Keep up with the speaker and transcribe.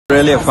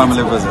Really a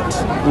family visit,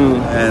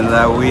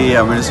 and we,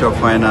 our Ministry of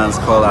Finance,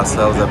 call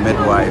ourselves the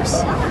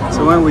midwives.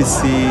 So when we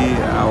see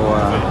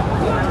our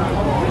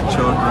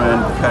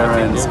children,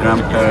 parents,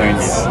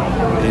 grandparents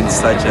in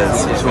such a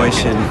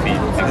situation,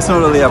 it's not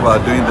really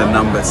about doing the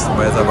numbers,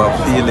 but it's about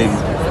feeling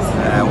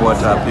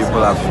what our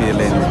people are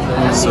feeling,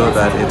 so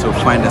that it will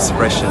find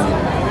expression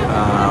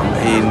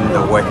in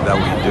the work that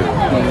we do.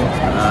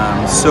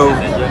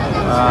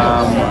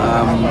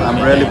 I'm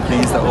really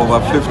pleased that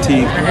over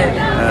 50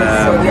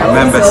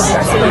 members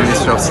of the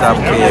Ministry of Staff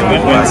came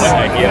with us,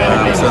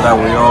 so that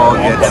we all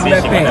get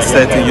a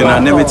certain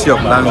unanimity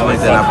of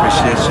language and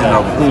appreciation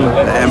of the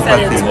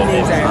empathy.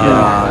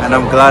 And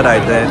I'm glad I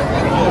did.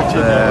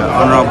 The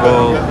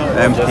Honorable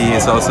MP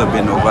has also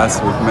been with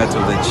us. We've met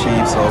with the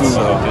chiefs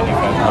also.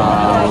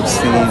 We've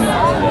seen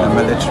the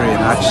military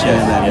in action,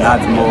 and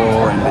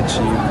NADMO and the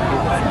Chief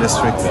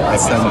District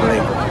Assembly.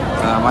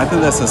 I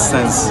think there's a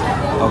sense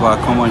of our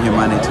common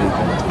humanity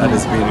that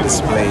is being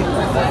displayed,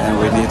 and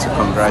we need to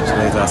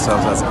congratulate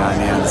ourselves as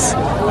Ghanaians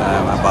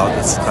about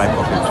this type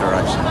of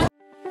interaction.